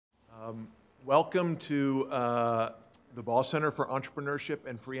Welcome to the Baugh Center for Entrepreneurship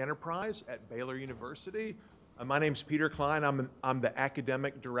and Free Enterprise at Baylor University. My name's Peter Klein. I'm the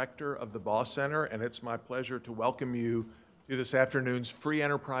academic director of the Baugh Center, and it's my pleasure to welcome you to this afternoon's Free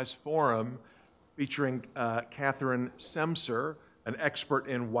Enterprise Forum featuring Catherine Semcer, an expert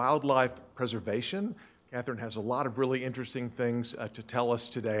in wildlife preservation. Catherine has a lot of really interesting things to tell us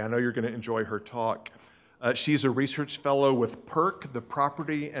today. I know you're going to enjoy her talk. She's a research fellow with PERC, the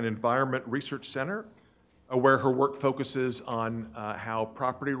Property and Environment Research Center, where her work focuses on how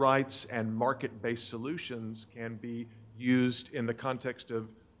property rights and market-based solutions can be used in the context of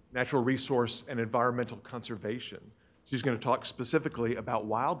natural resource and environmental conservation. She's going to talk specifically about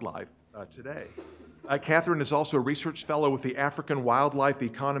wildlife today. Catherine is also a research fellow with the African Wildlife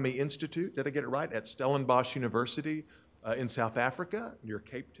Economy Institute, did I get it right, at Stellenbosch University in South Africa, near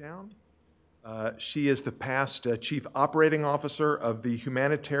Cape Town. She is the past Chief Operating Officer of the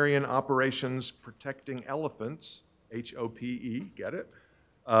Humanitarian Operations Protecting Elephants, HOPE, get it?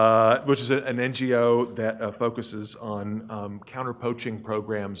 Which is an NGO that focuses on counter-poaching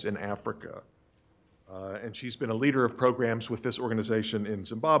programs in Africa. And she's been a leader of programs with this organization in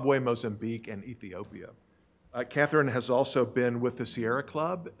Zimbabwe, Mozambique, and Ethiopia. Catherine has also been with the Sierra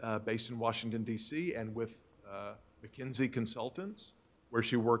Club, based in Washington, D.C., and with McKinsey Consultants, where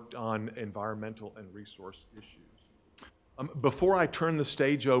she worked on environmental and resource issues. Before I turn the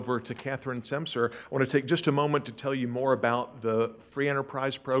stage over to Catherine Semcer, I want to take just a moment to tell you more about the Free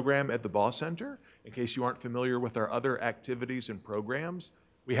Enterprise program at the Baugh Center, in case you aren't familiar with our other activities and programs.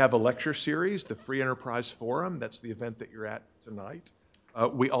 We have a lecture series, the Free Enterprise Forum, that's the event that you're at tonight.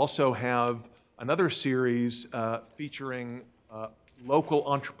 We also have another series featuring local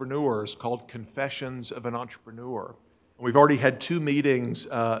entrepreneurs called Confessions of an Entrepreneur. We've already had two meetings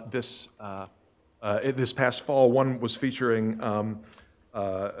this past fall. One was featuring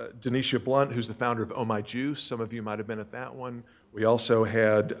Denisha Blunt, who's the founder of Oh My Juice. Some of you might have been at that one. We also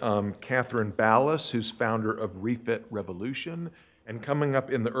had Catherine Ballas, who's founder of Refit Revolution. And coming up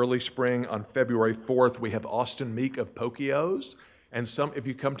in the early spring on February 4th, we have Austin Meek of Pokios. And if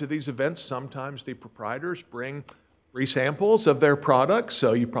you come to these events, sometimes the proprietors bring free samples of their products,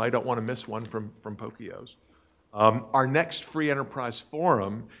 so you probably don't want to miss one from Pokios. Our next Free Enterprise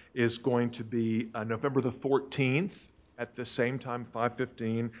Forum is going to be November the 14th at the same time,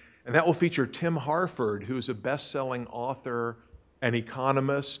 5:15, and that will feature Tim Harford, who is a best-selling author and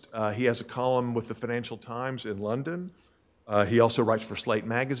economist. He has a column with the Financial Times in London. He also writes for Slate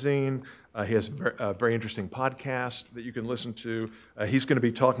Magazine. He has a very interesting podcast that you can listen to. He's going to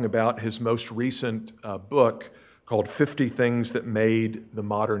be talking about his most recent book called 50 Things That Made the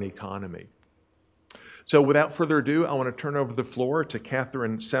Modern Economy. So without further ado, I want to turn over the floor to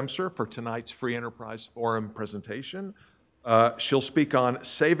Catherine Semcer for tonight's Free Enterprise Forum presentation. She'll speak on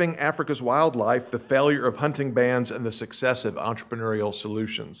Saving Africa's Wildlife, the Failure of Hunting Bans, and the Success of Entrepreneurial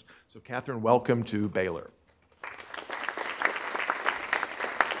Solutions. So Catherine, welcome to Baylor.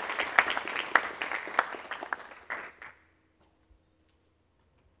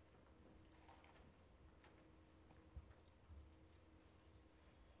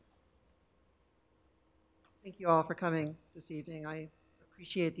 Thank you all for coming this evening. I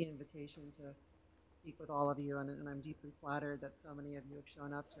appreciate the invitation to speak with all of you, and I'm deeply flattered that so many of you have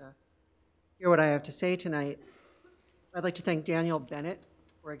shown up to hear what I have to say tonight. I'd like to thank Daniel Bennett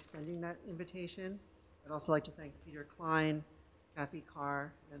for extending that invitation. I'd also like to thank Peter Klein, Kathy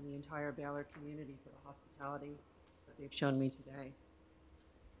Carr, and the entire Baylor community for the hospitality that they've shown me today.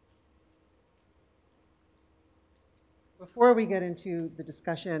 Before we get into the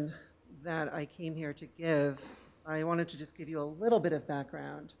discussion that I came here to give, I wanted to just give you a little bit of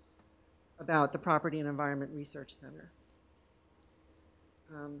background about the Property and Environment Research Center.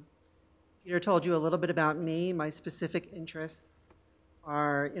 Peter told you a little bit about me. My specific interests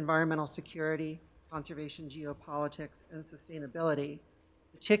are environmental security, conservation, geopolitics, and sustainability,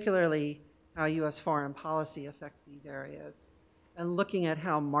 particularly how U.S. foreign policy affects these areas, and looking at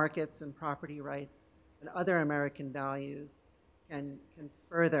how markets and property rights and other American values can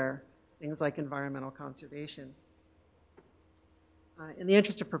further things like environmental conservation. In the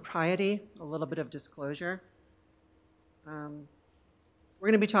interest of propriety, a little bit of disclosure. We're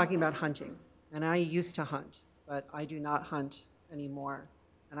going to be talking about hunting, and I used to hunt, but I do not hunt anymore,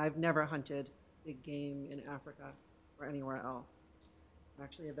 and I've never hunted big game in Africa or anywhere else. I'm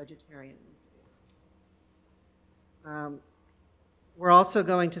actually a vegetarian these days. We're also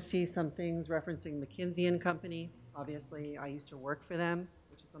going to see some things referencing McKinsey and Company. Obviously, I used to work for them,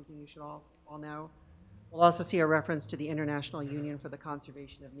 which is something you should all know. We'll also see a reference to the International Union for the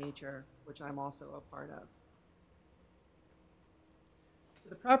Conservation of Nature, which I'm also a part of.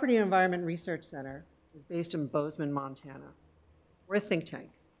 The Property and Environment Research Center is based in Bozeman, Montana. We're a think tank.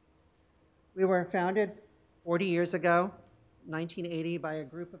 We were founded 40 years ago, 1980, by a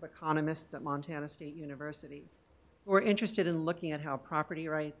group of economists at Montana State University who were interested in looking at how property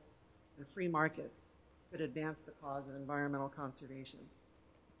rights and free markets could advance the cause of environmental conservation.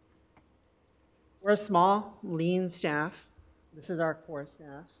 We're a small, lean staff. This is our core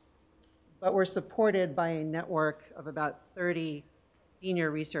staff. But we're supported by a network of about 30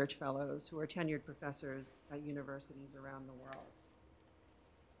 senior research fellows who are tenured professors at universities around the world.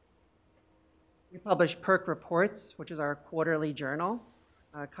 We publish PERC Reports, which is our quarterly journal.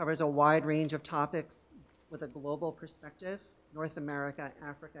 Covers a wide range of topics with a global perspective: North America,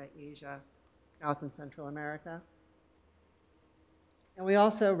 Africa, Asia, South and Central America. And we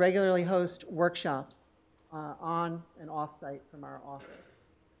also regularly host workshops on and off-site from our office.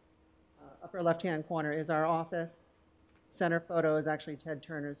 Upper left-hand corner is our office. Center photo is actually Ted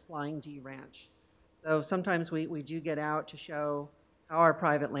Turner's Flying D Ranch. So sometimes we do get out to show how our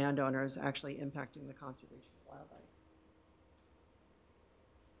private landowner is actually impacting the conservation of wildlife.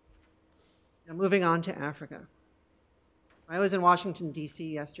 Now moving on to Africa. I was in Washington, D.C.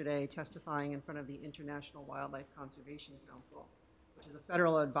 yesterday testifying in front of the International Wildlife Conservation Council, which is a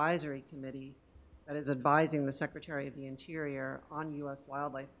federal advisory committee that is advising the Secretary of the Interior on U.S.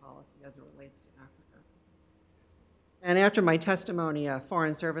 wildlife policy as it relates to Africa. And after my testimony, a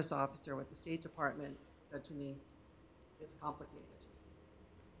Foreign Service officer with the State Department said to me, "It's complicated."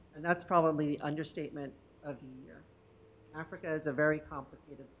 And that's probably the understatement of the year. Africa is a very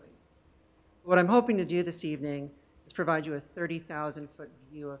complicated place. What I'm hoping to do this evening is provide you a 30,000-foot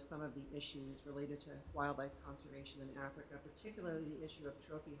view of some of the issues related to wildlife conservation in Africa, particularly the issue of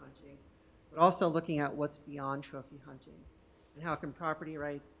trophy hunting, but also looking at what's beyond trophy hunting and how can property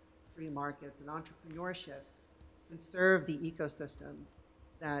rights, free markets, and entrepreneurship conserve the ecosystems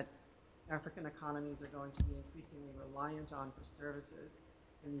that African economies are going to be increasingly reliant on for services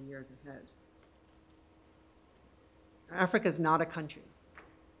in the years ahead. Africa is not a country. I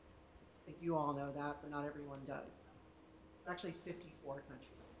think you all know that, but not everyone does. It's actually 54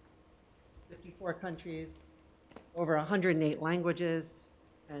 countries. 54 countries, over 108 languages,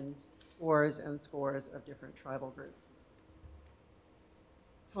 and scores of different tribal groups.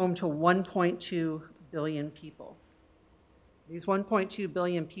 It's home to 1.2 billion people. These 1.2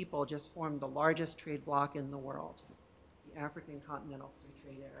 billion people just form the largest trade bloc in the world, the African Continental Free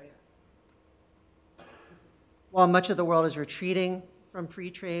Trade Area. While much of the world is retreating from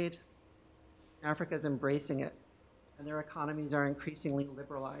free trade, Africa is embracing it, and their economies are increasingly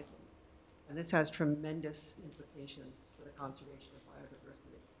liberalizing. And this has tremendous implications for the conservation of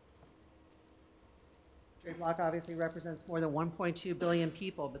biodiversity. Trade bloc obviously represents more than 1.2 billion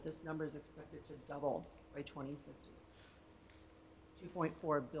people, but this number is expected to double by 2050.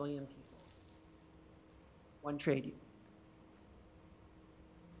 2.4 billion people. One trade union.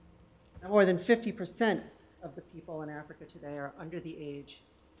 Now, more than 50% of the people in Africa today are under the age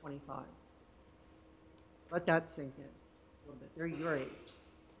of 25. Let that sink in a little bit. They're your age.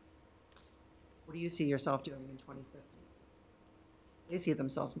 What do you see yourself doing in 2050? They see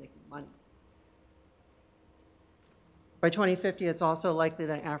themselves making money. By 2050, it's also likely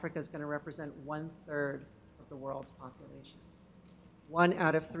that Africa is going to represent 1/3 of the world's population. 1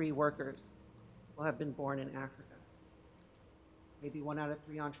 out of 3 workers will have been born in Africa. Maybe 1 out of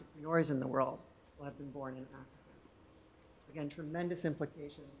 3 entrepreneurs in the world will have been born in Africa. Again, tremendous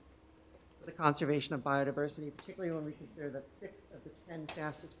implications for the conservation of biodiversity, particularly when we consider that 6 of the 10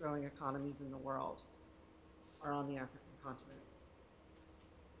 fastest growing economies in the world are on the African continent.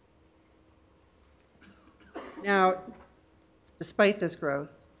 Now, despite this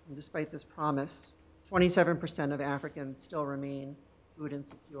growth and despite this promise, 27% of Africans still remain food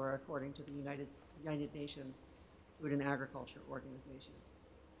insecure, according to the United Nations Food and Agriculture Organization.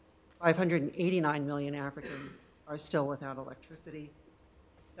 589 million Africans are still without electricity.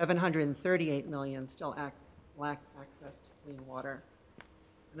 738 million still lack access to clean water.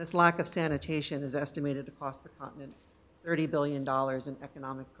 And this lack of sanitation is estimated to cost the continent $30 billion in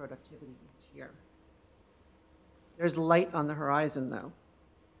economic productivity each year. There's light on the horizon, though.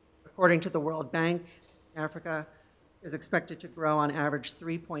 According to the World Bank, Africa is expected to grow on average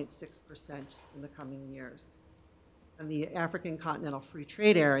 3.6% in the coming years. And the African Continental Free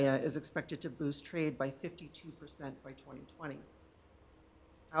Trade Area is expected to boost trade by 52% by 2020.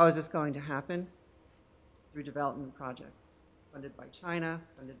 How is this going to happen? Through development projects funded by China,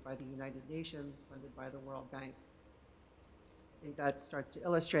 funded by the United Nations, funded by the World Bank. I think that starts to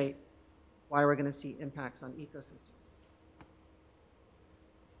illustrate why we're going to see impacts on ecosystems.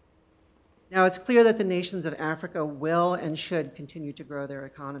 Now, it's clear that the nations of Africa will and should continue to grow their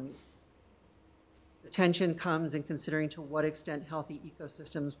economies. The tension comes in considering to what extent healthy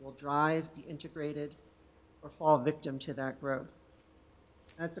ecosystems will drive, be integrated, or fall victim to that growth.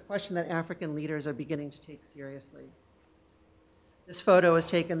 That's a question that African leaders are beginning to take seriously. This photo was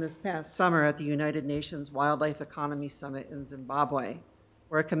taken this past summer at the United Nations Wildlife Economy Summit in Zimbabwe,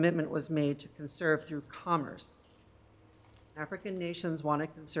 where a commitment was made to conserve through commerce. African nations want to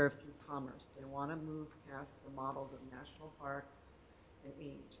conserve through commerce. They want to move past the models of national parks and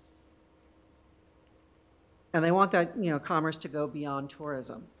aid. And they want that, commerce to go beyond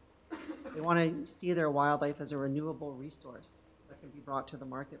tourism. They want to see their wildlife as a renewable resource that can be brought to the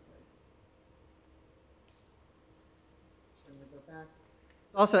marketplace. I'm going to go back.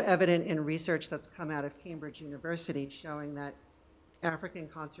 It's also evident in research that's come out of Cambridge University showing that African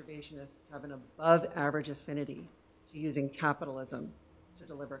conservationists have an above average affinity to using capitalism to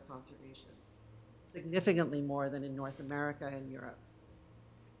deliver conservation, significantly more than in North America and Europe.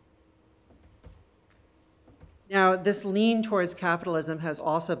 Now, this lean towards capitalism has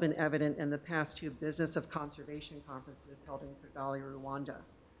also been evident in the past two Business of Conservation conferences held in Kigali, Rwanda.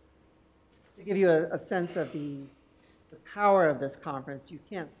 To give you a sense of the power of this conference, you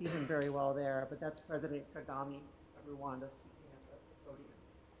can't see him very well there, but that's President Kagame of Rwanda speaking at the podium.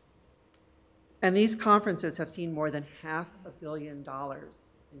 And these conferences have seen more than $500 million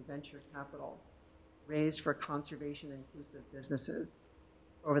in venture capital raised for conservation-inclusive businesses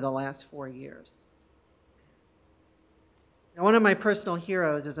over the last 4 years. Now, one of my personal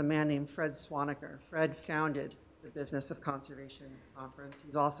heroes is a man named Fred Swaniker. Fred founded the Business of Conservation Conference.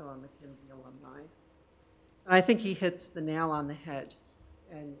 He's also a McKinsey alumni. And I think he hits the nail on the head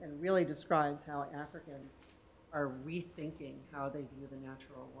and really describes how Africans are rethinking how they view the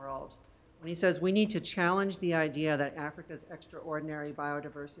natural world. When he says we need to challenge the idea that Africa's extraordinary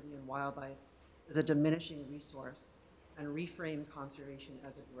biodiversity and wildlife is a diminishing resource and reframe conservation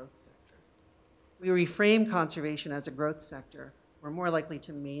as a growth sector. We reframe conservation as a growth sector, we're more likely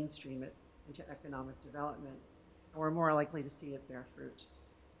to mainstream it into economic development, and we're more likely to see it bear fruit.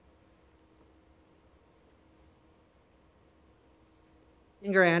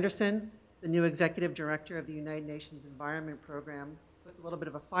 Inger Anderson, the new executive director of the United Nations Environment Program, puts a little bit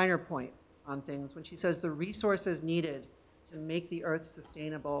of a finer point on things when she says the resources needed to make the Earth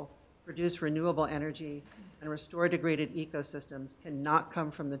sustainable, produce renewable energy, and restore degraded ecosystems cannot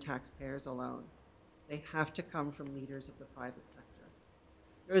come from the taxpayers alone. They have to come from leaders of the private sector.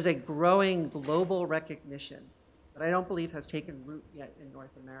 There is a growing global recognition that I don't believe has taken root yet in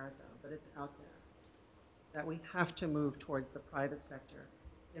North America, but it's out there, that we have to move towards the private sector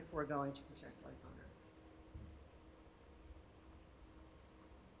if we're going to protect life on Earth.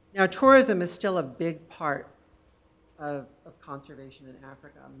 Now, tourism is still a big part of conservation in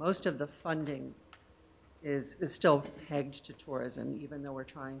Africa. Most of the funding is still pegged to tourism, even though we're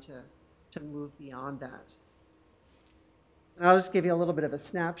trying to move beyond that. And I'll just give you a little bit of a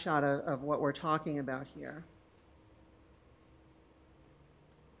snapshot of what we're talking about here.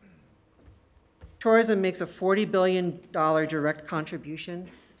 Tourism makes a $40 billion direct contribution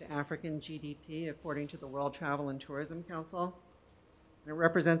to African GDP, according to the World Travel and Tourism Council. And it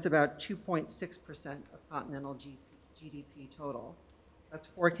represents about 2.6% of continental GDP total. That's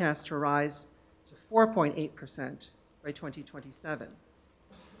forecast to rise to 4.8% by 2027.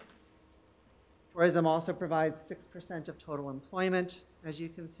 Tourism also provides 6% of total employment, as you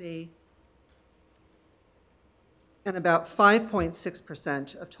can see, and about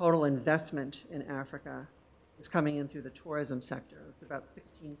 5.6% of total investment in Africa is coming in through the tourism sector. It's about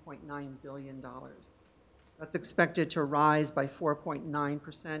 $16.9 billion. That's expected to rise by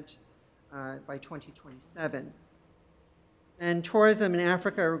 4.9% by 2027. And tourism in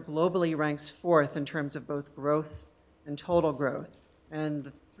Africa globally ranks fourth in terms of both growth and total growth. And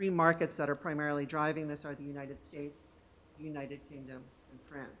the three markets that are primarily driving this are the United States, the United Kingdom, and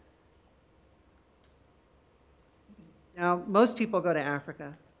France. Now, most people go to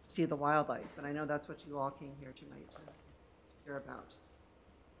Africa to see the wildlife, and I know that's what you all came here tonight to hear about.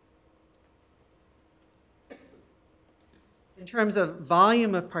 In terms of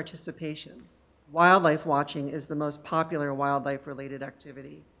volume of participation, wildlife watching is the most popular wildlife-related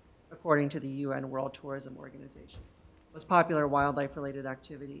activity, according to the UN World Tourism Organization. Most popular wildlife-related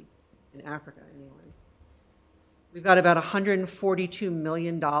activity in Africa, anyway. We've got about $142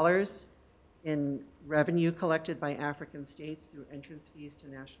 million in revenue collected by African states through entrance fees to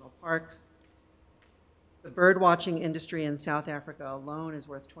national parks. The bird watching industry in South Africa alone is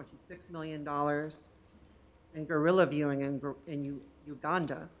worth $26 million. And gorilla viewing in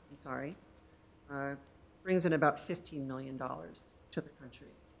Uganda, brings in about $15 million to the country.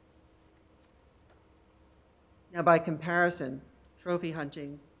 Now, by comparison, trophy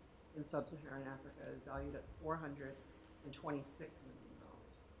hunting in sub-Saharan Africa is valued at $426 million.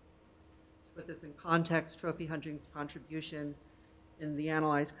 To put this in context, trophy hunting's contribution in the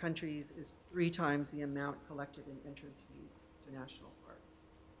analyzed countries is 3 times the amount collected in entrance fees to national parks.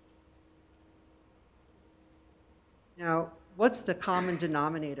 Now, what's the common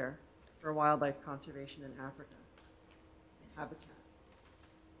denominator for wildlife conservation in Africa? It's habitat.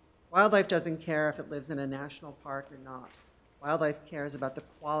 Wildlife doesn't care if it lives in a national park or not. Wildlife cares about the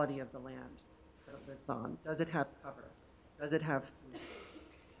quality of the land that it lives on. Does it have cover? Does it have food?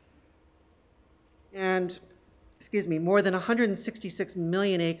 And, more than 166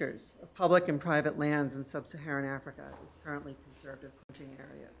 million acres of public and private lands in sub-Saharan Africa is currently conserved as hunting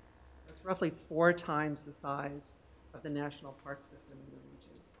areas. That's roughly 4 times the size of the national park system in the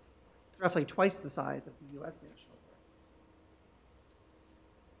region. It's roughly twice the size of the US national park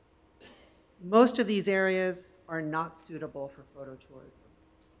system. Most of these areas are not suitable for phototourism.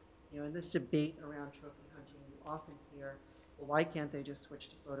 In this debate around trophy hunting, you often hear, well, why can't they just switch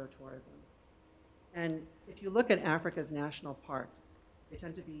to phototourism? And if you look at Africa's national parks, they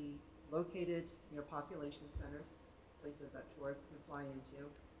tend to be located near population centers, places that tourists can fly into.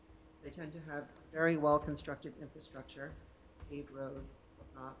 They tend to have very well-constructed infrastructure, paved roads,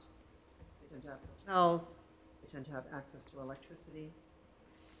 whatnot. They tend to have hotels. They tend to have access to electricity.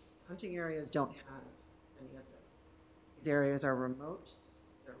 Hunting areas don't have any of this. These areas are remote,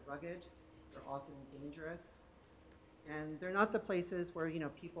 they're rugged, they're often dangerous, and they're not the places where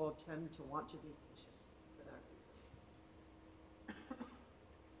people tend to want to vacation for that reason.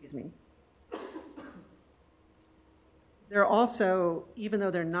 Excuse me. They're also, even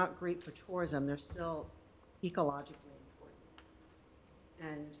though they're not great for tourism, they're still ecologically important.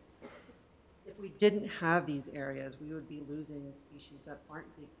 And if we didn't have these areas, we would be losing species that aren't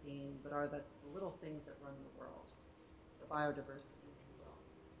big game, but are the little things that run the world, the biodiversity, if you will.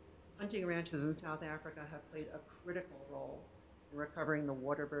 Hunting ranches in South Africa have played a critical role in recovering the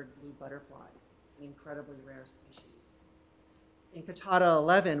waterbird blue butterfly, an incredibly rare species. In Catata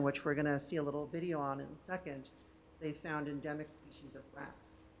 11, which we're going to see a little video on in a second, they found endemic species of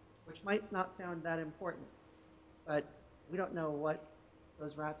rats, which might not sound that important, but we don't know what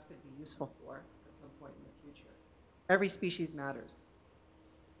those rats could be useful for at some point in the future. Every species matters.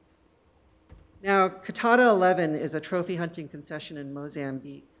 Now, Catata 11 is a trophy hunting concession in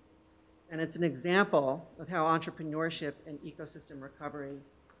Mozambique, and it's an example of how entrepreneurship and ecosystem recovery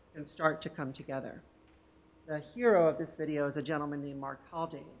can start to come together. The hero of this video is a gentleman named Mark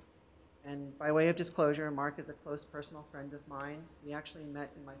Haldane. And by way of disclosure, Mark is a close personal friend of mine. We actually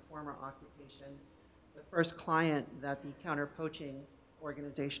met in my former occupation. The first client that the counter-poaching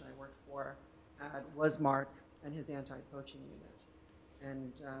organization I worked for had was Mark and his anti-poaching unit.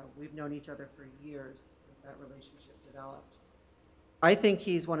 And we've known each other for years since that relationship developed. I think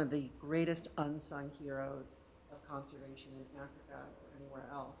he's one of the greatest unsung heroes of conservation in Africa or anywhere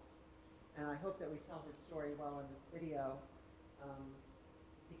else. And I hope that we tell his story well in this video,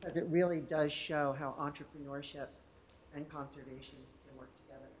 because it really does show how entrepreneurship and conservation can work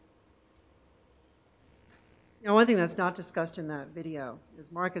together. Now, one thing that's not discussed in that video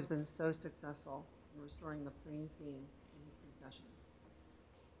is Mark has been so successful in restoring the plains game in his concession.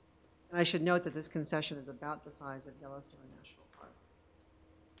 And I should note that this concession is about the size of Yellowstone National Park.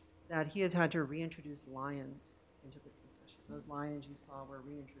 That he has had to reintroduce lions into the concession. Those lions you saw were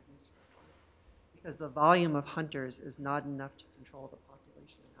reintroduced because the volume of hunters is not enough to control the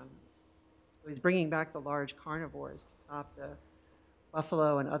population of animals. So he's bringing back the large carnivores to stop the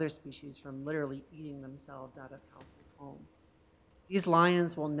buffalo and other species from literally eating themselves out of house and home. These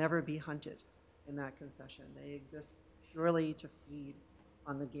lions will never be hunted in that concession. They exist purely to feed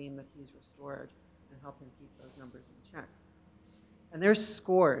on the game that he's restored and help him keep those numbers in check. And there's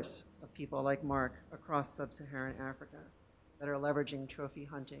scores of people like Mark across sub-Saharan Africa that are leveraging trophy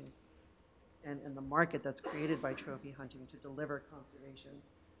hunting and the market that's created by trophy hunting to deliver conservation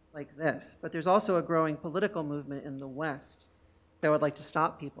like this. But there's also a growing political movement in the West that would like to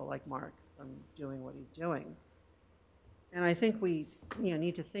stop people like Mark from doing what he's doing. And I think we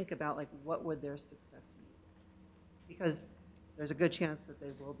need to think about what would their success be? Because there's a good chance that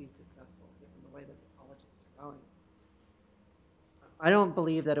they will be successful given the way that the politics are going. I don't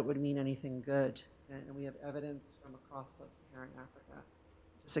believe that it would mean anything good, and we have evidence from across sub-Saharan Africa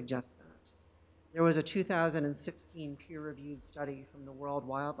to suggest that. There was a 2016 peer-reviewed study from the World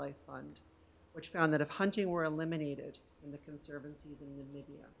Wildlife Fund, which found that if hunting were eliminated in the conservancies in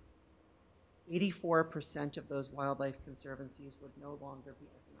Namibia, 84% of those wildlife conservancies would no longer be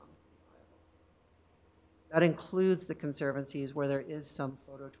economically viable. That includes the conservancies where there is some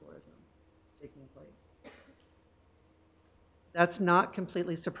phototourism taking place. That's not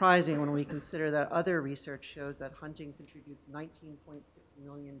completely surprising when we consider that other research shows that hunting contributes $19.6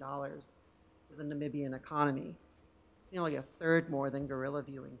 million to the Namibian economy. It's nearly a third more than gorilla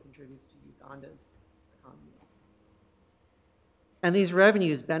viewing contributes to Uganda's economy. And these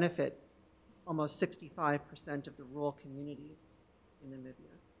revenues benefit almost 65% of the rural communities in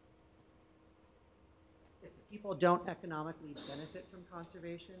Namibia. If the people don't economically benefit from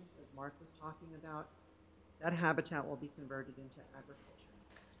conservation, as Mark was talking about, that habitat will be converted into agriculture.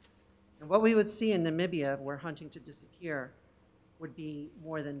 And what we would see in Namibia, were hunting to disappear, would be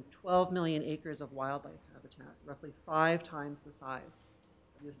more than 12 million acres of wildlife habitat, roughly 5 times the size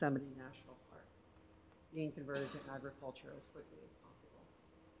of Yosemite National Park, being converted to agriculture as quickly as possible.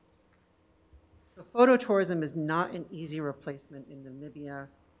 So phototourism is not an easy replacement in Namibia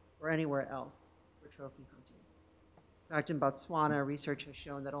or anywhere else for trophy hunting. In fact, in Botswana, research has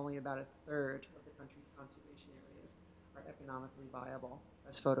shown that only about a third of the country's conservation areas are economically viable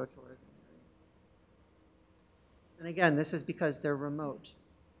as phototourism areas. And again, this is because they're remote,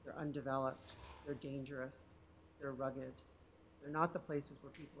 they're undeveloped, they're dangerous, they're rugged. They're not the places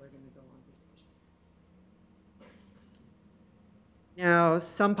where people are going to go on vacation. Now,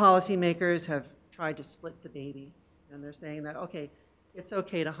 some policymakers have tried to split the baby, and they're saying that, okay, it's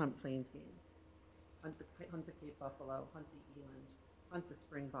okay to hunt plains game. Hunt the Cape buffalo, hunt the eland, hunt the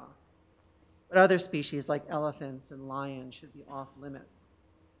springbok. But other species like elephants and lions should be off limits.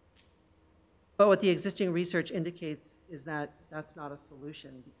 But what the existing research indicates is that that's not a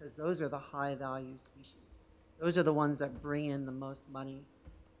solution, because those are the high value species. Those are the ones that bring in the most money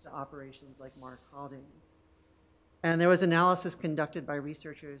to operations like Mark Halding's. And there was analysis conducted by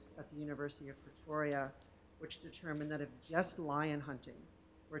researchers at the University of Pretoria, which determined that if just lion hunting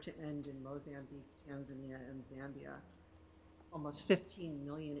were to end in Mozambique, Tanzania, and Zambia, almost 15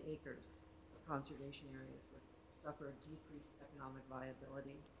 million acres of conservation areas would suffer decreased economic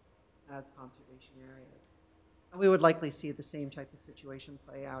viability as conservation areas. And we would likely see the same type of situation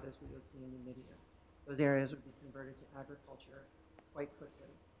play out as we would see in Namibia. Those areas would be converted to agriculture quite quickly.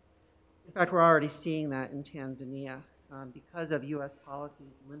 In fact, we're already seeing that in Tanzania because of US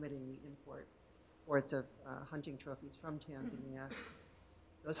policies limiting the imports of hunting trophies from Tanzania.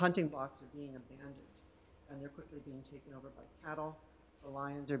 Those hunting blocks are being abandoned, and they're quickly being taken over by cattle. The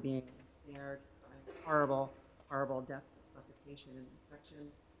lions are being ensnared, dying horrible, horrible deaths of suffocation and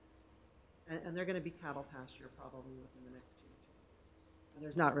infection. And they're going to be cattle pasture probably within the next 2 to 3 years. And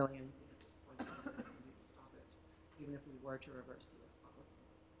there's not really anything at this point that we can do to stop it, even if we were to reverse US policy.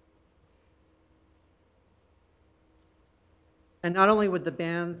 And not only would the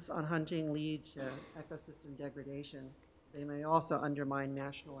bans on hunting lead to ecosystem degradation, they may also undermine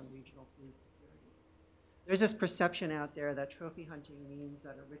national and regional food security. There's this perception out there that trophy hunting means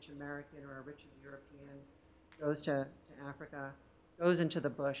that a rich American or a rich European goes to Africa, goes into the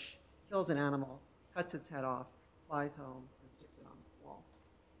bush, kills an animal, cuts its head off, flies home, and sticks it on its wall.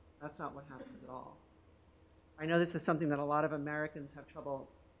 That's not what happens at all. I know this is something that a lot of Americans have trouble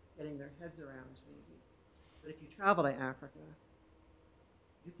getting their heads around, maybe. But if you travel to Africa,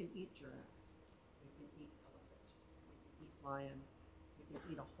 you can eat giraffe, you can eat elephant, you can eat lion, you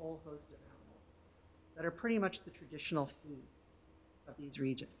can eat a whole host of animals that are pretty much the traditional foods of these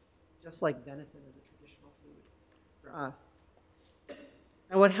regions, just like venison is a traditional food for us.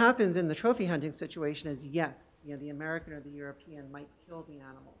 And what happens in the trophy hunting situation is, yes, the American or the European might kill the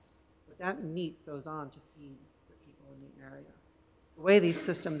animal, but that meat goes on to feed the people in the area. The way these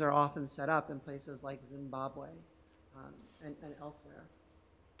systems are often set up in places like Zimbabwe and elsewhere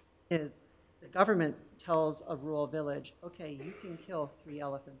is the government tells a rural village, okay, you can kill 3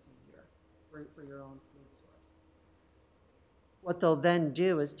 elephants a year for your own food source. What they'll then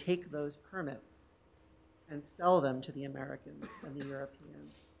do is take those permits and sell them to the Americans and the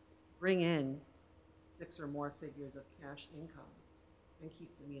Europeans, bring in 6 or more figures of cash income, and keep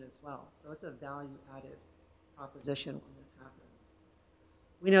the meat as well. So it's a value-added proposition when this happens.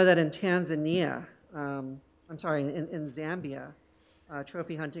 We know that in Tanzania, in Zambia,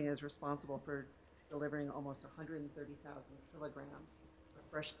 trophy hunting is responsible for delivering almost 130,000 kilograms of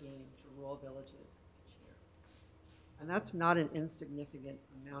fresh game to rural villages each year. And that's not an insignificant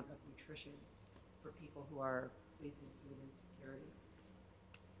amount of nutrition for people who are facing food insecurity.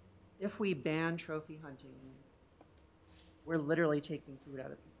 If we ban trophy hunting, we're literally taking food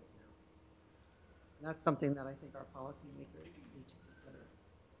out of people's mouths. And that's something that I think our policymakers need to consider.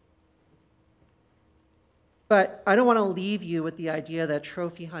 But I don't want to leave you with the idea that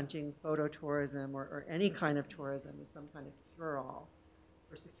trophy hunting, phototourism, or any kind of tourism is some kind of cure-all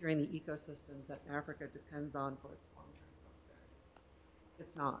for securing the ecosystems that Africa depends on for its long-term prosperity.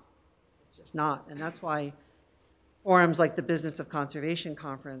 It's not. It's just not. And that's why forums like the Business of Conservation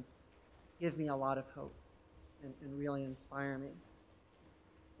Conference give me a lot of hope and really inspire me.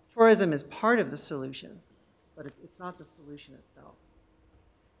 Tourism is part of the solution, but it's not the solution itself.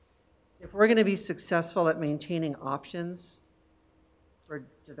 If we're going to be successful at maintaining options for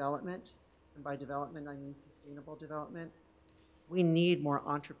development, and by development I mean sustainable development, we need more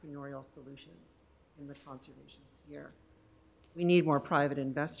entrepreneurial solutions in the conservation sphere. We need more private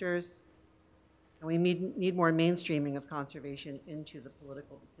investors, and we need more mainstreaming of conservation into the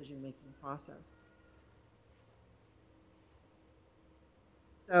political decision-making process.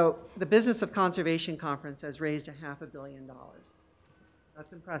 So the Business of Conservation Conference has raised $500 million.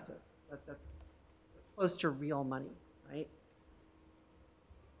 That's impressive. That's close to real money, right?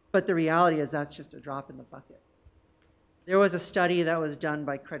 But the reality is that's just a drop in the bucket. There was a study that was done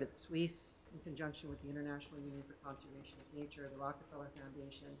by Credit Suisse in conjunction with the International Union for Conservation of Nature, the Rockefeller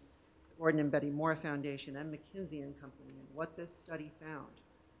Foundation, the Gordon and Betty Moore Foundation, and McKinsey & Company. And what this study found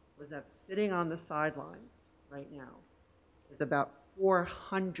was that sitting on the sidelines right now is about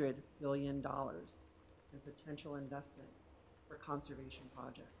 $400 billion in potential investment for conservation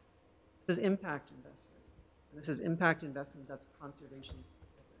projects. This is impact investment, and this is impact investment that's conservation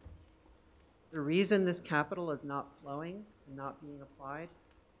specific. The reason this capital is not flowing and not being applied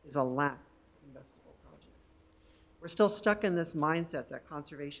is a lack of investable projects. We're still stuck in this mindset that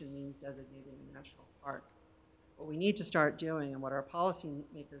conservation means designating a national park. What we need to start doing, and what our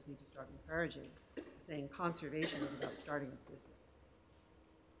policymakers need to start encouraging, is saying conservation is about starting a business.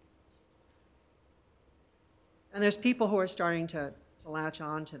 And there's people who are starting to latch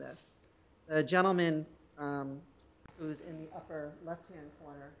on to this. The gentleman who's in the upper left-hand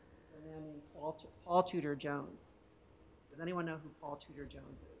corner is a man named Paul Tudor Jones. Does anyone know who Paul Tudor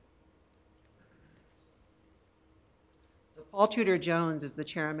Jones is? So Paul Tudor Jones is the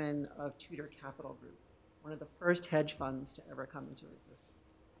chairman of Tudor Capital Group, one of the first hedge funds to ever come into existence.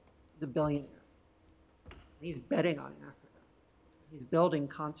 He's a billionaire. He's betting on Africa. He's building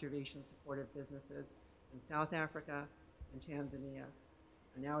conservation-supportive businesses in South Africa and Tanzania,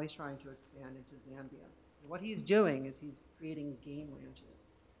 and now he's trying to expand into Zambia. And what he's doing is he's creating game ranches.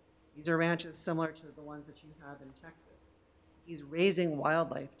 These are ranches similar to the ones that you have in Texas. He's raising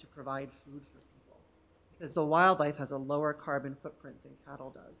wildlife to provide food for people, because the wildlife has a lower carbon footprint than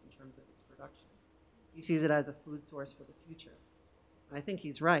cattle does in terms of its production. He sees it as a food source for the future. And I think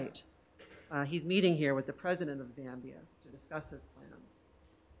he's right. He's meeting here with the president of Zambia to discuss his plans.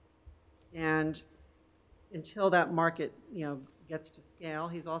 And until that market, gets to scale,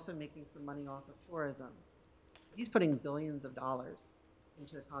 he's also making some money off of tourism. He's putting billions of dollars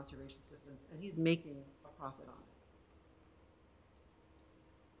into the conservation systems, and he's making a profit on it.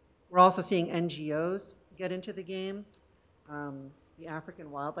 We're also seeing NGOs get into the game. The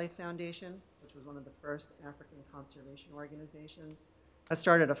African Wildlife Foundation, which was one of the first African conservation organizations, has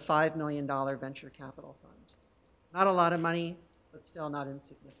started a $5 million venture capital fund. Not a lot of money, but still not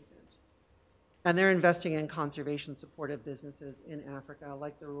insignificant. And they're investing in conservation supportive businesses in Africa,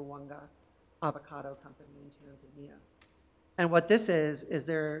 like the Ruwanga Avocado Company in Tanzania. And what this is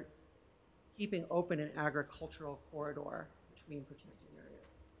they're keeping open an agricultural corridor between protected areas.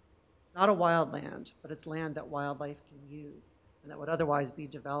 It's not a wild land, but it's land that wildlife can use and that would otherwise be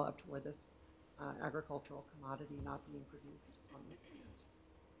developed were this agricultural commodity not being produced on this land.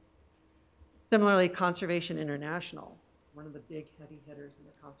 Similarly, Conservation International, one of the big heavy hitters in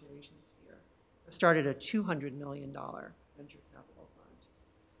the conservation sphere, started a $200 million venture capital fund.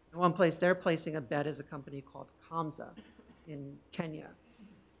 In one place, they're placing a bet as a company called Kamza in Kenya.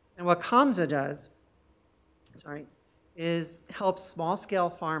 And what Kamza does, is help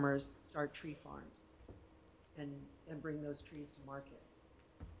small-scale farmers start tree farms and bring those trees to market.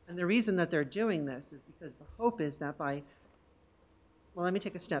 And the reason that they're doing this is because the hope is that well, let me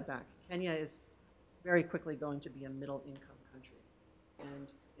take a step back. Kenya is very quickly going to be a middle-income country,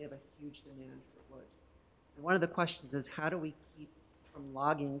 and they have a huge demand for wood. And one of the questions is, how do we keep from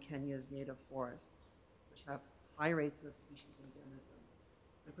logging Kenya's native forests, which have high rates of species endemism,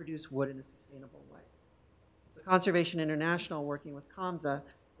 and produce wood in a sustainable way? So Conservation International, working with Kamza,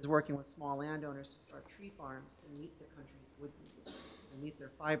 is working with small landowners to start tree farms to meet the country's wood needs and meet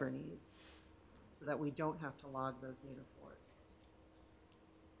their fiber needs, so that we don't have to log those native forests.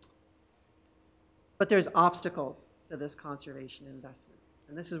 But there's obstacles to this conservation investment.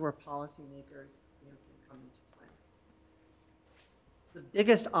 And this is where policymakers can come into play. The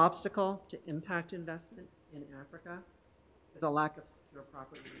biggest obstacle to impact investment in Africa is a lack of secure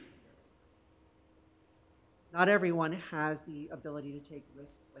property return rates. Not everyone has the ability to take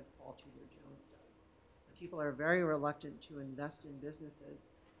risks like Paul Tudor Jones does. And people are very reluctant to invest in businesses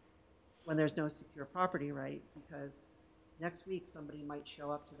when there's no secure property right, because next week somebody might show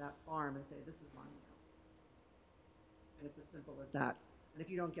up to that farm and say, this is mine now. And it's as simple as that. And if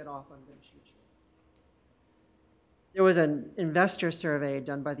you don't get off, I'm going to shoot you. There was an investor survey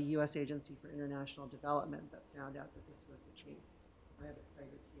done by the U.S. Agency for International Development that found out that this was the case. I have it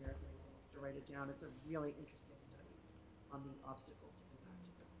cited here if anyone wants to write it down. It's a really interesting study on the obstacles to impact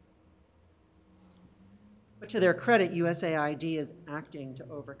investment. But to their credit, USAID is acting to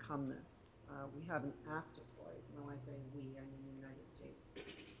overcome this. We have an app deployed, and when I say we, I mean the United States,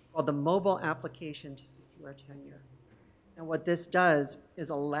 called the Mobile Application to Secure Tenure. And what this does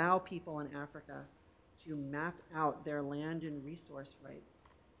is allow people in Africa to map out their land and resource rights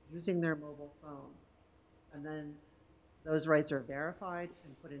using their mobile phone. And then those rights are verified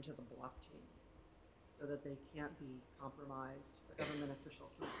and put into the blockchain so that they can't be compromised. The government official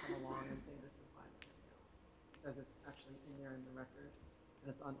can't come along and say this is my land now, because it's actually in there in the record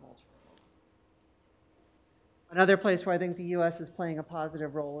and it's unalterable. Another place where I think the US is playing a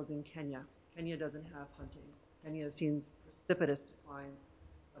positive role is in Kenya. Kenya doesn't have hunting. Kenya has seen precipitous declines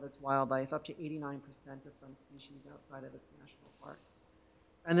of its wildlife, up to 89% of some species outside of its national parks.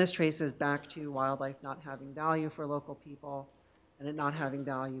 And this traces back to wildlife not having value for local people, and it not having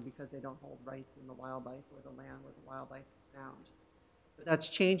value because they don't hold rights in the wildlife or the land where the wildlife is found. But that's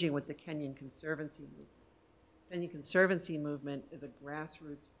changing with the Kenyan Conservancy movement. The Kenyan Conservancy movement is a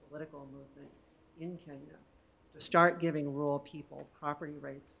grassroots political movement in Kenya to start giving rural people property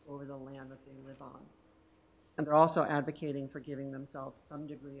rights over the land that they live on. And they're also advocating for giving themselves some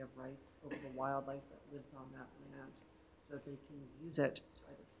degree of rights over the wildlife that lives on that land so that they can use it to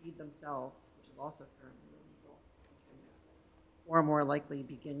either feed themselves, which is also currently illegal in Kenya, or more likely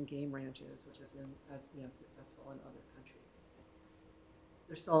begin game ranches, which have been as successful in other countries.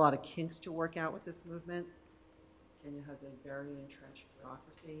 There's still a lot of kinks to work out with this movement. Kenya has a very entrenched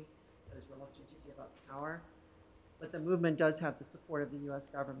bureaucracy that is reluctant to give up power. But the movement does have the support of the US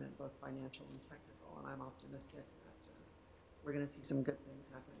government, both financial and technical, and I'm optimistic that we're going to see some good things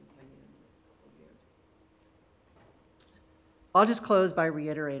happen in Kenya in the next couple of years. I'll just close by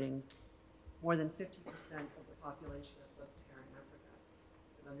reiterating, more than 50% of the population of sub-Saharan Africa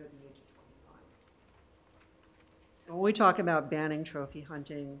is under the age of 25. And when we talk about banning trophy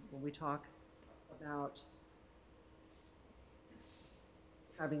hunting, when we talk about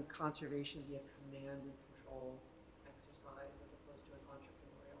having conservation be a command and control exercise as opposed to an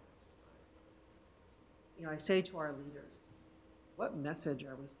entrepreneurial exercise. I say to our leaders, what message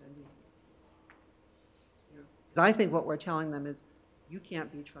are we sending these people? Because I think what we're telling them is, you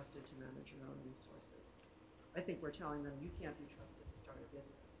can't be trusted to manage your own resources. I think we're telling them, you can't be trusted to start a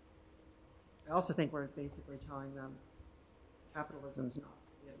business. I also think we're basically telling them, capitalism's not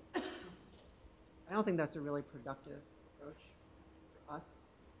for you. I don't think that's a really productive approach for us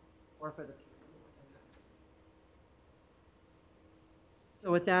or for the people who are impacted.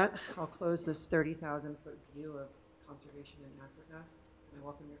 So with that, I'll close this 30,000-foot view of conservation in Africa, and I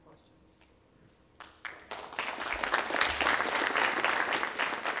welcome your questions.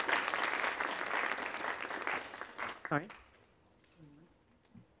 Sorry?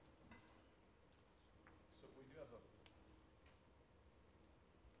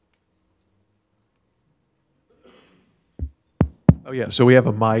 Oh yeah, so we have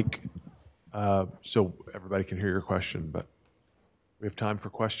a mic, so everybody can hear your question, but we have time for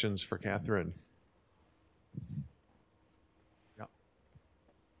questions for Catherine. Yeah.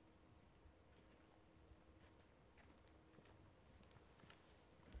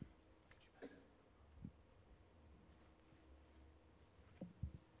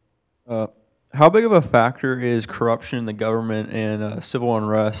 How big of a factor is corruption in the government and civil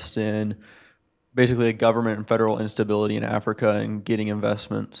unrest and basically a government and federal instability in Africa and getting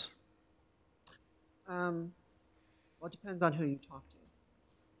investments? Well, it depends on who you talk to.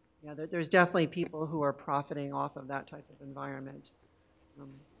 Yeah, there's definitely people who are profiting off of that type of environment.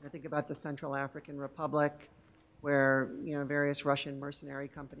 I think about the Central African Republic, where various Russian mercenary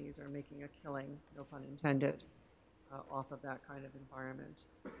companies are making a killing, no pun intended, off of that kind of environment.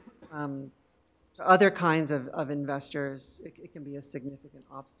 To other kinds of investors, it can be a significant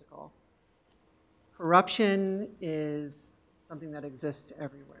obstacle. Corruption is something that exists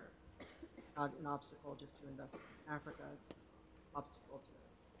everywhere. It's not an obstacle just to investment in Africa, it's an obstacle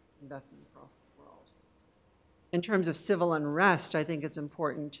to investment across the world. In terms of civil unrest, I think it's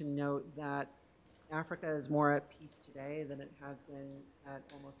important to note that Africa is more at peace today than it has been at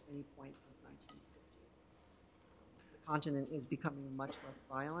almost any point since 1950. The continent is becoming much less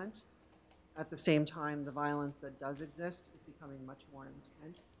violent. At the same time, the violence that does exist is becoming much more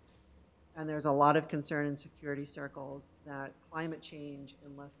intense. And there's a lot of concern in security circles that climate change,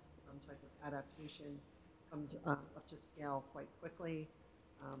 unless some type of adaptation comes up to scale quite quickly,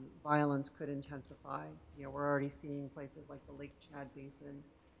 violence could intensify. You know, we're already seeing places like the Lake Chad Basin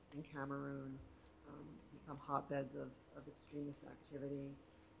in Cameroon become hotbeds of extremist activity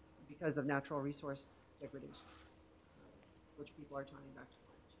because of natural resource degradation, which people are tying back to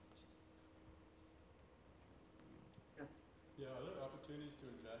climate change. Yes? Yeah, are there opportunities to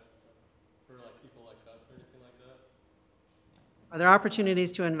invest for like people like us or anything like that? Are there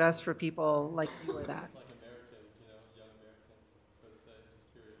opportunities to invest for people like you or that? Like Americans, you know, young Americans, so to say,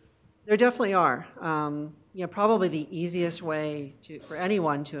 just curious. There definitely are. You know, probably the easiest way for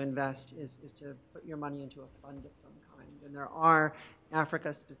anyone to invest is to put your money into a fund of some kind. And there are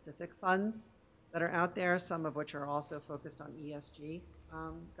Africa-specific funds that are out there, some of which are also focused on ESG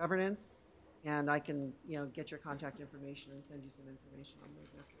governance. And I can, you know, get your contact information and send you some information on those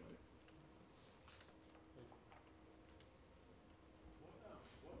afterwards.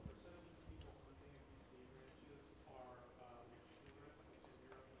 What percentage of people hunting at these game ranches are like tourists, like in Europe, like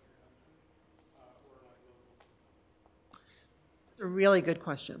your country, or like local? It's a really good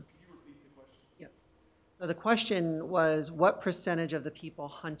question. Could you repeat the question? Yes. So the question was, what percentage of the people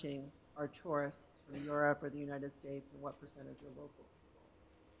hunting are tourists from Europe or the United States, and what percentage are local people?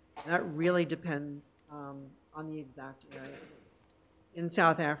 And that really depends on the exact area. In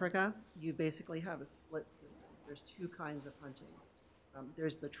South Africa, you basically have a split system. There's two kinds of hunting.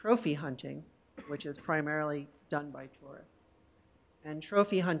 There's the trophy hunting, which is primarily done by tourists. And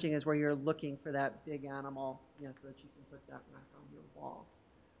trophy hunting is where you're looking for that big animal, you know, so that you can put that back on your wall.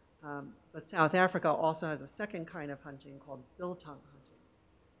 But South Africa also has a second kind of hunting called biltong hunting.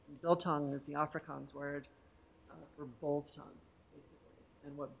 And biltong is the Afrikaans word for bull's tongue, basically.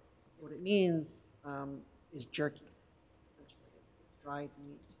 And what it means is jerky, essentially. It's dried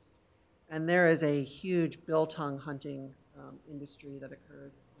meat. And there is a huge biltong hunting industry that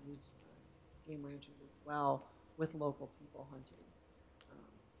occurs on these game ranches as well, with local people hunting.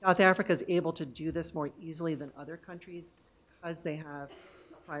 South Africa is able to do this more easily than other countries because they have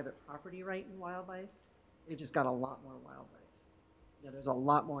a private property right in wildlife. They've just got a lot more wildlife. You know, there's a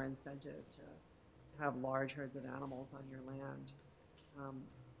lot more incentive to have large herds of animals on your land.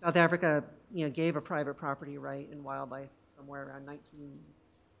 South Africa, you know, gave a private property right in wildlife somewhere around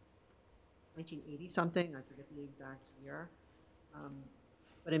 1980 something, I forget the exact year.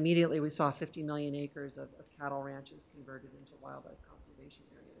 But immediately we saw 50 million acres of cattle ranches converted into wildlife conservation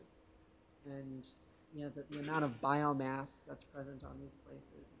areas. And you know, the amount of biomass that's present on these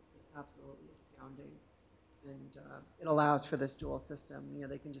places is absolutely astounding. And it allows for this dual system. You know,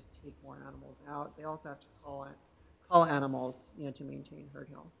 they can just take more animals out. They also have to cull animals, you know, to maintain herd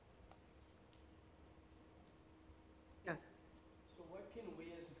health. Yes? So what can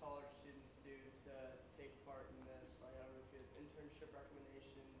we as college students do to take part in this? Like, I don't know if you have internship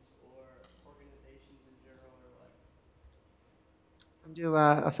recommendations or organizations in general, or what? I'm doing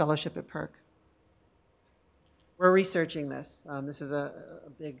a fellowship at PERC. We're researching this. This is a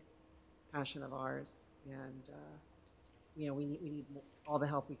big passion of ours, and you know, we need all the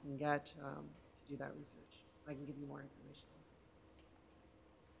help we can get to do that research. I can give you more information.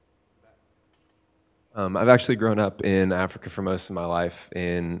 I've actually grown up in Africa for most of my life,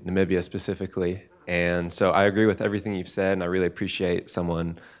 in Namibia specifically, and so I agree with everything you've said, and I really appreciate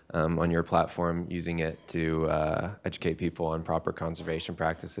someone on your platform using it to educate people on proper conservation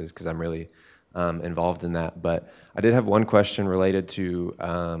practices, because I'm really involved in that. But I did have one question related to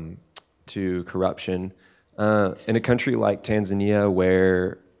corruption. In a country like Tanzania,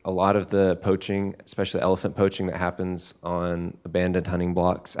 where a lot of the poaching, especially elephant poaching that happens on abandoned hunting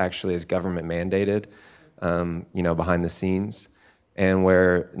blocks, actually is government mandated, you know, behind the scenes, and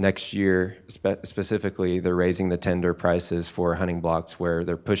where next year specifically they're raising the tender prices for hunting blocks, where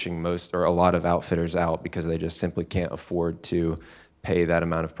they're pushing most or a lot of outfitters out because they just simply can't afford to pay that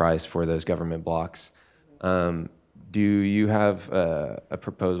amount of price for those government blocks. Do you have a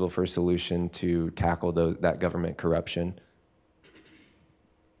proposal for a solution to tackle that government corruption?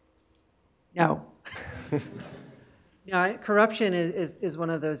 No. No, corruption is one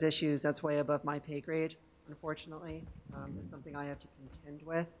of those issues that's way above my pay grade, unfortunately. It's something I have to contend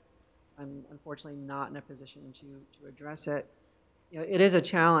with. I'm unfortunately not in a position to address it. You know, it is a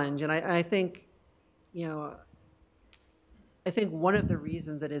challenge, and I think, you know, I think one of the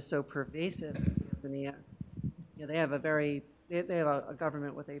reasons it is so pervasive in Tanzania, you know, they have a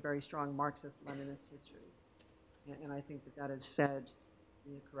government with a very strong Marxist-Leninist history, and I think that has fed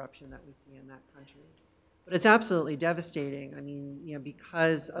the corruption that we see in that country. But it's absolutely devastating. I mean, you know,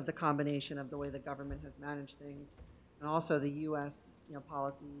 because of the combination of the way the government has managed things, and also the U.S., you know,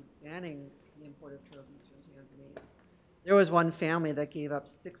 policy banning the import of trophies from Tanzania. There was one family that gave up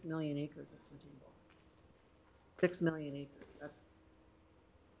 6 million acres of hunting blocks. 6 million acres. That's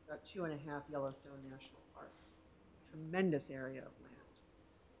about 2.5 Yellowstone National Parks. Tremendous area of land.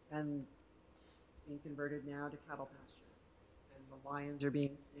 And it's being converted now to cattle pasture. And the lions are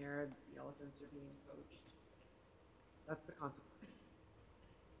being snared, the elephants are being poached. That's the consequence.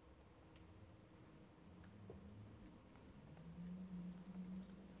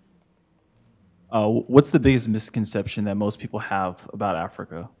 What's the biggest misconception that most people have about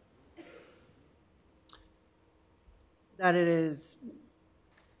Africa? That it is,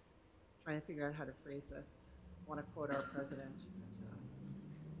 trying to figure out how to phrase this. I want to quote our president.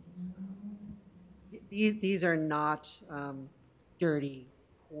 These are not dirty,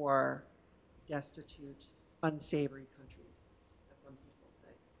 poor, destitute, unsavory countries, as some people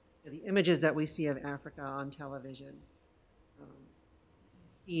say. The images that we see of Africa on television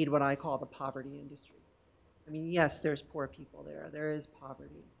feed what I call the poverty industry. I mean, yes, there's poor people there. There is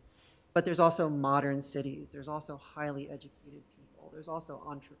poverty. But there's also modern cities. There's also highly educated people. There's also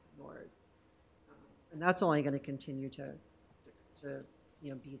entrepreneurs. And that's only going to continue to be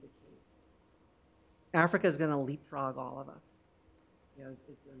the case. Africa is going to leapfrog all of us,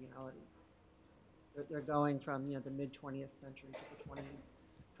 is the reality. They're going from the mid-20th century to the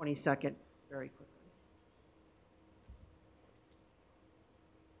 22nd very quickly.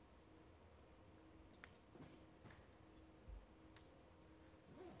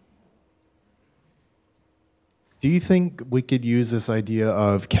 Do you think we could use this idea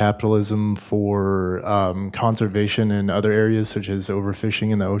of capitalism for conservation in other areas, such as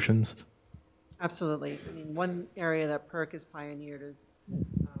overfishing in the oceans? Absolutely. I mean, one area that PERC has pioneered is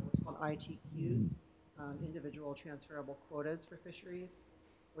what's called ITQs, individual transferable quotas for fisheries,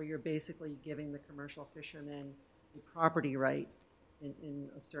 where you're basically giving the commercial fishermen a property right in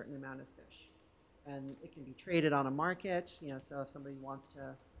a certain amount of fish. And it can be traded on a market, so if somebody wants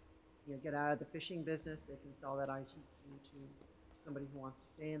to get out of the fishing business, they can sell that ITQ to somebody who wants to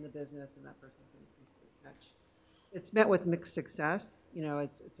stay in the business, and that person can increase their catch. It's met with mixed success.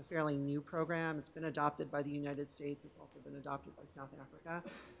 It's a fairly new program. It's been adopted by the United States. It's also been adopted by South Africa.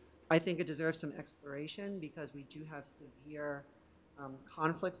 I think it deserves some exploration because we do have severe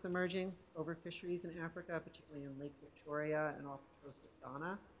conflicts emerging over fisheries in Africa, particularly in Lake Victoria and off the coast of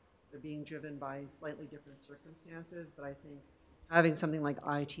Ghana. They're being driven by slightly different circumstances, but I think having something like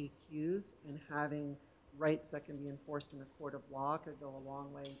ITQs and having rights that can be enforced in a court of law could go a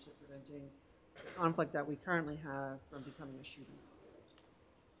long way to preventing the conflict that we currently have from becoming a shooting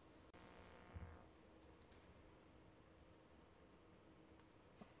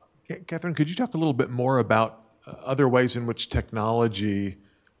conflict. Catherine, could you talk a little bit more about other ways in which technology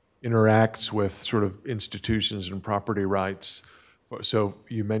interacts with sort of institutions and property rights? So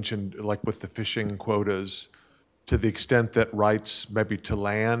you mentioned, like with the fishing quotas, to the extent that rights maybe to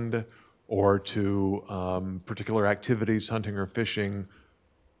land or to particular activities, hunting or fishing,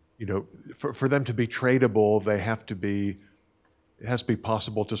 for them to be tradable, it has to be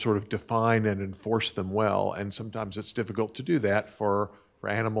possible to sort of define and enforce them well. And sometimes it's difficult to do that for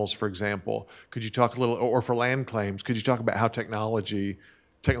animals, for example. Could you talk a little, or for land claims, could you talk about how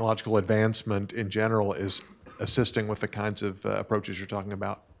technological advancement in general is assisting with the kinds of approaches you're talking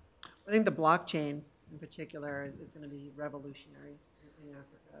about? I think the blockchain in particular is going to be revolutionary in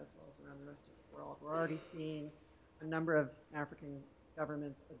Africa as well as around the rest of the world. We're already seeing a number of African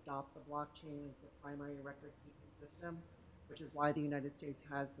governments adopt the blockchain as the primary record-keeping system, which is why the United States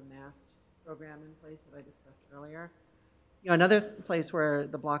has the MAST program in place that I discussed earlier. Another place where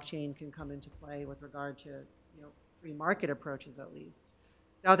the blockchain can come into play with regard to free market approaches, at least.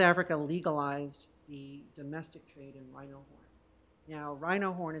 South Africa legalized the domestic trade in rhino horn. Now,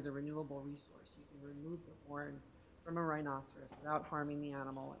 rhino horn is a renewable resource. You can remove the horn from a rhinoceros without harming the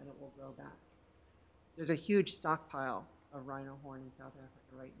animal, and it will grow back. There's a huge stockpile of rhino horn in South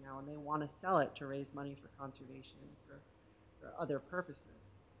Africa right now, and they want to sell it to raise money for conservation and for other purposes.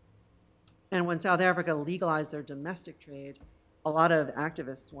 And when South Africa legalized their domestic trade, a lot of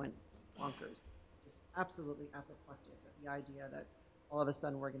activists went bonkers, just absolutely apoplectic at the idea that all of a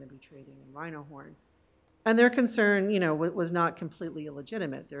sudden we're going to be trading in rhino horn. And their concern, was not completely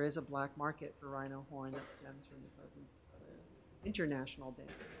illegitimate. There is a black market for rhino horn that stems from the presence of an international ban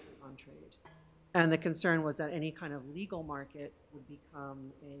on trade. And the concern was that any kind of legal market would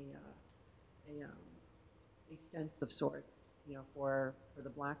become a fence of sorts, for the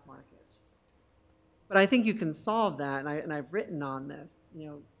black market. But I think you can solve that, and I've written on this.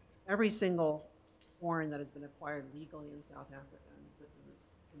 Every single horn that has been acquired legally in South Africa and sits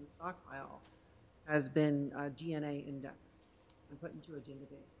in the stockpile has been DNA indexed and put into a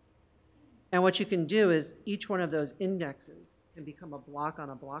database. And what you can do is each one of those indexes can become a block on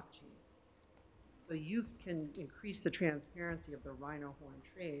a blockchain. So you can increase the transparency of the rhino horn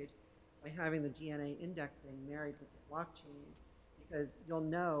trade by having the DNA indexing married with the blockchain, because you'll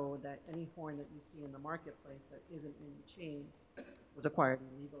know that any horn that you see in the marketplace that isn't in the chain was acquired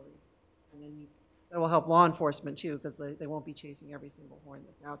illegally. And then that will help law enforcement too, because they won't be chasing every single horn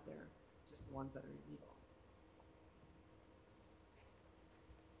that's out there, just the ones that are illegal.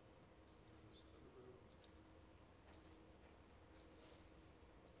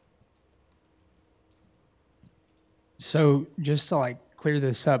 So just to like clear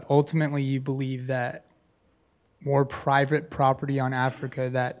this up, ultimately you believe that more private property on Africa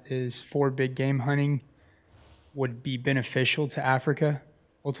that is for big game hunting would be beneficial to Africa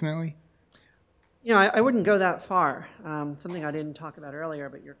ultimately? You know, I wouldn't go that far. Something I didn't talk about earlier,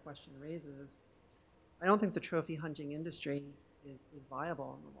 but your question raises, I don't think the trophy hunting industry is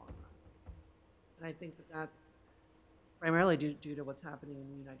viable in the long run. And I think that that's primarily due to what's happening in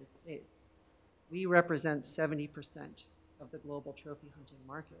the United States. We represent 70% of the global trophy hunting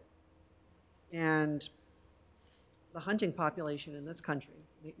market. And the hunting population in this country,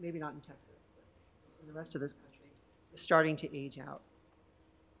 maybe not in Texas, but in the rest of this country, is starting to age out.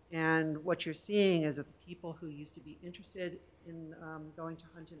 And what you're seeing is that the people who used to be interested in going to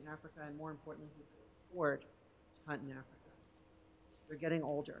hunt in Africa, and more importantly, who could afford to hunt in Africa, they're getting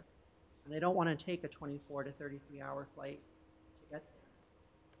older. And they don't want to take a 24 to 33-hour flight to get there.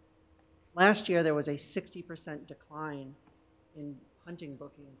 Last year, there was a 60% decline in hunting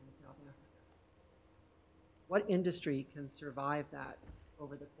bookings in South Africa. What industry can survive that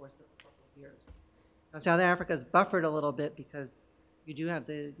over the course of a couple of years? Now, South Africa's buffered a little bit because you do have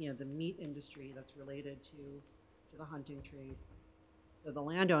the meat industry that's related to the hunting trade. So the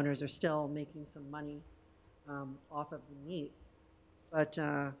landowners are still making some money off of the meat. But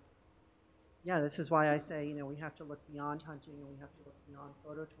yeah, this is why I say, we have to look beyond hunting and we have to look beyond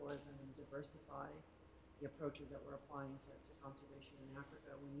phototourism and diversify the approaches that we're applying to conservation in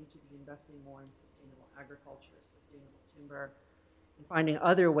Africa. We need to be investing more in sustainable agriculture, sustainable timber, and finding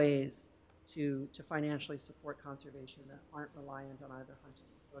other ways to financially support conservation that aren't reliant on either hunting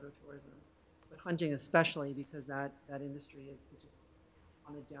or phototourism, but hunting especially, because that industry is just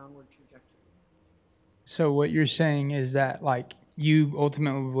on a downward trajectory. So what you're saying is that like you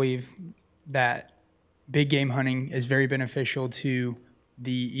ultimately believe that big game hunting is very beneficial to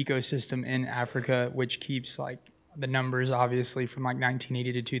the ecosystem in Africa, which keeps like the numbers obviously from like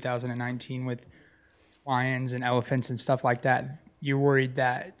 1980 to 2019 with lions and elephants and stuff like that. You're worried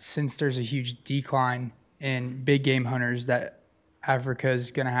that since there's a huge decline in big game hunters, that Africa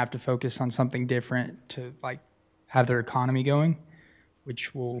is going to have to focus on something different to like have their economy going,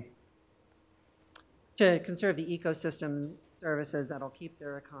 which will to conserve the ecosystem services that'll keep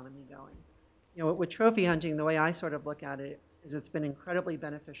their economy going. With trophy hunting, the way I sort of look at it is it's been incredibly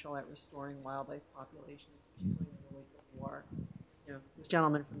beneficial at restoring wildlife populations, particularly in the wake of war. This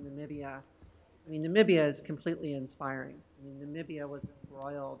gentleman from Namibia, Namibia is completely inspiring. Namibia was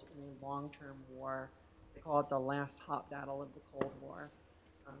embroiled in a long-term war. They call it the last hot battle of the Cold War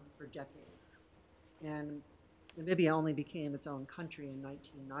for decades. And Namibia only became its own country in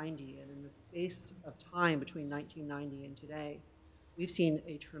 1990, and in the space of time between 1990 and today, we've seen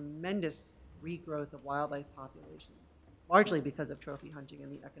a tremendous regrowth of wildlife populations, largely because of trophy hunting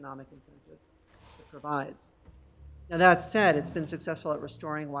and the economic incentives it provides. Now that said, it's been successful at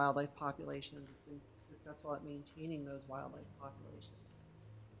restoring wildlife populations. It's been successful at maintaining those wildlife populations.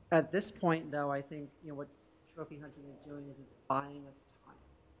 At this point, though, I think what trophy hunting is doing is it's buying us time.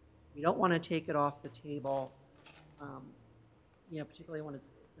 We don't want to take it off the table, particularly when it's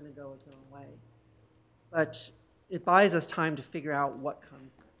going to go its own way. But it buys us time to figure out what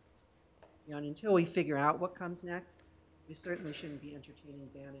comes next. And until we figure out what comes next, we certainly shouldn't be entertaining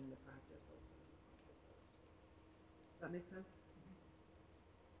banning the practice like some people have proposed. Does that make sense?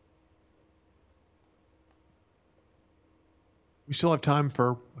 We still have time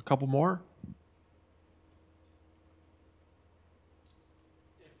for a couple more.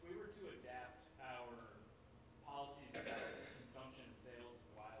 If we were to adapt our policies about consumption and sales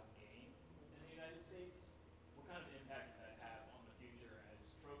of wild game in the United States, what kind of impact would that have on the future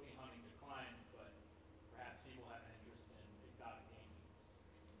as trophy hunting declines, but perhaps people have an interest in exotic game meats?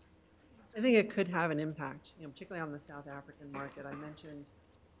 I think it could have an impact, particularly on the South African market. I mentioned,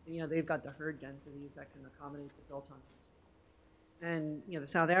 they've got the herd densities that can accommodate the biltong hunting. And, the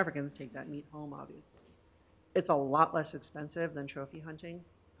South Africans take that meat home, obviously. It's a lot less expensive than trophy hunting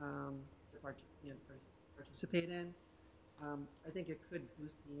to participate in. I think it could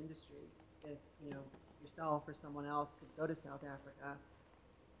boost the industry if, yourself or someone else could go to South Africa,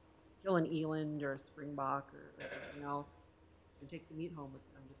 kill an eland or a springbok or something else and take the meat home with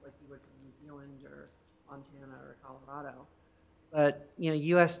them, just like you would from New Zealand or Montana or Colorado. But, you know,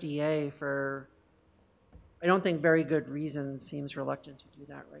 USDA, for, I don't think very good reasons, seems reluctant to do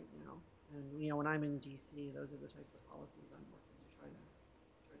that right now. And, you know, when I'm in DC, those are the types of policies I'm working to try to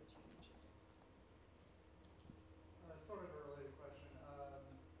change. Sort of a related question.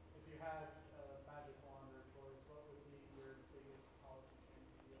 If you had a magic wand or choice, what would be your biggest policy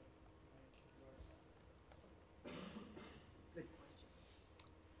change the U.S. might endorse? Good question.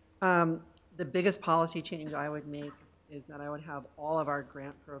 The biggest policy change I would make is that I would have all of our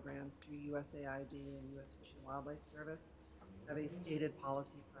grant programs through USAID and U.S. Fish and Wildlife Service have a stated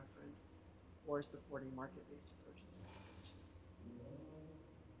policy preference for supporting market-based approaches to conservation.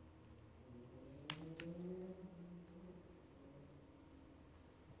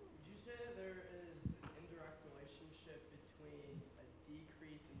 Would you say there is an indirect relationship between a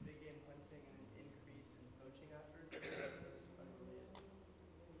decrease in big game hunting and an increase in poaching efforts? Or are those unrelated?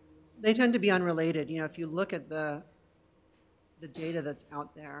 They tend to be unrelated. You know, if you look at the data that's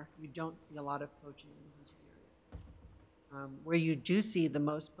out there, you don't see a lot of poaching in hunting areas. Where you do see the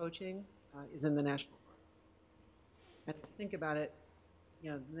most poaching is in the national parks. And if you think about it, you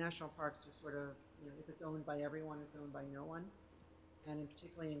know, the national parks are sort of, you know, if it's owned by everyone, it's owned by no one. And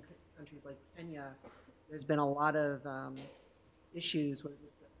particularly in countries like Kenya, there's been a lot of issues with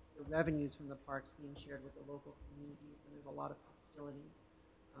the revenues from the parks being shared with the local communities, and there's a lot of hostility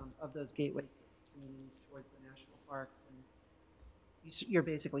of those gateway communities towards the national parks, and you're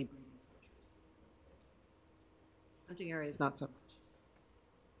basically breeding poachers in those places. Hunting areas, not so much.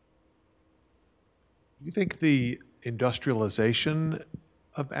 Do you think the industrialization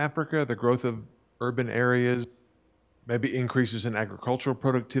of Africa, the growth of urban areas, maybe increases in agricultural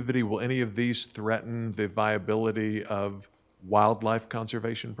productivity, will any of these threaten the viability of wildlife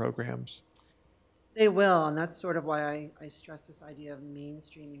conservation programs? They will, and that's sort of why I stress this idea of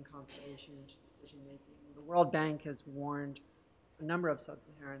mainstreaming conservation into decision making. The World Bank has warned a number of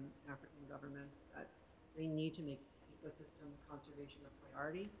sub-Saharan African governments that they need to make ecosystem conservation a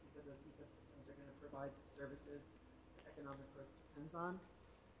priority, because those ecosystems are going to provide the services that economic growth depends on.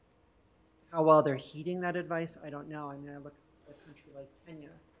 How well they're heeding that advice, I don't know. I mean, I look at a country like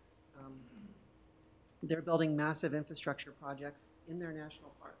Kenya. They're building massive infrastructure projects in their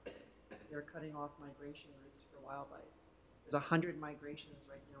national parks. They're cutting off migration routes for wildlife. There's 100 migrations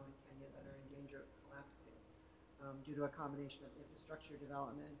right now in Kenya that are in danger of collapsing due to a combination of infrastructure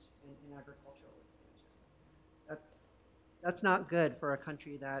development and agricultural expansion. That's not good for a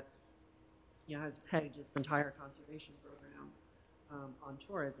country that, you know, has pegged its entire conservation program on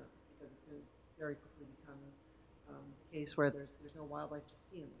tourism, because it's going to very quickly become the case where there's no wildlife to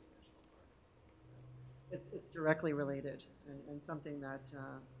see in those national parks. So it's directly related, and something that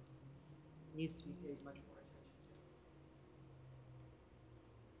needs to be paid much more attention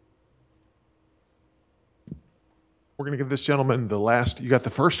to. We're going to give this gentleman the last, you got the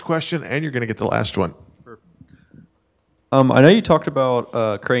first question and you're going to get the last one. I know you talked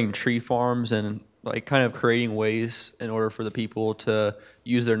about creating tree farms and like kind of creating ways in order for the people to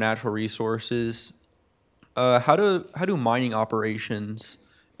use their natural resources. How do mining operations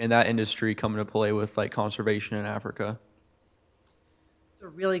in that industry come into play with like conservation in Africa? It's a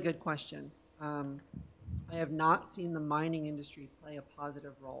really good question. I have not seen the mining industry play a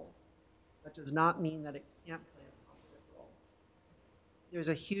positive role. That does not mean that it can't play a positive role. There's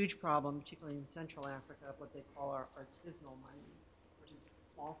a huge problem, particularly in Central Africa, of what they call our artisanal mining, which is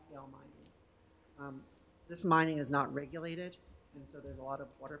small-scale mining. This mining is not regulated, and so there's a lot of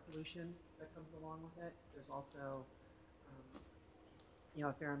water pollution that comes along with it. There's also, you know,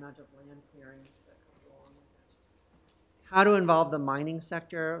 a fair amount of land clearing that comes along with it. How to involve the mining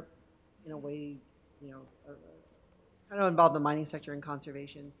sector in a way, you know, how to involve the mining sector in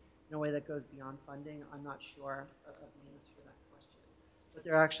conservation in a way that goes beyond funding, I'm not sure of the answer to that question. But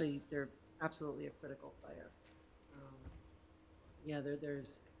they're absolutely a critical player. Yeah,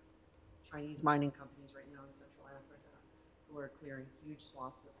 there's Chinese mining companies right now in Central Africa who are clearing huge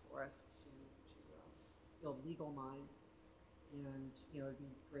swaths of forest to build legal mines, and you know, it'd be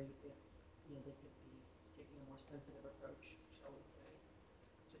great if, you know, they could be taking a more sensitive approach, shall we say,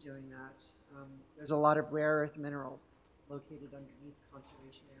 to doing that. There's a lot of rare earth minerals located underneath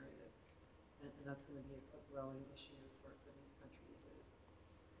conservation areas, and that's going to be a growing issue for these countries. Is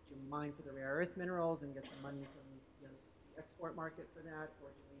do we mine for the rare earth minerals and get the money from, you know, the export market for that,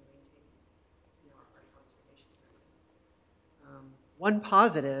 or do we maintain, you know, our conservation areas? One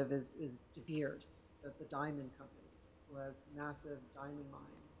positive is De Beers, the diamond company, who has massive diamond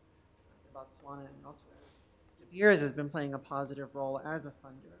mines in Botswana and elsewhere. De Beers has been playing a positive role as a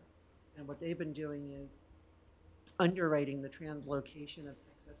funder And what they've been doing is underwriting the translocation of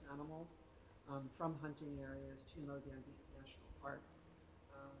excess animals from hunting areas to Mozambique's national parks,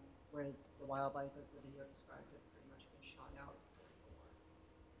 where the wildlife, as the video described it, pretty much been shot out during the war.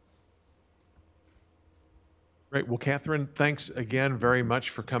 Great. Well, Catherine, thanks again very much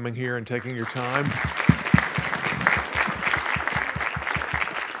for coming here and taking your time.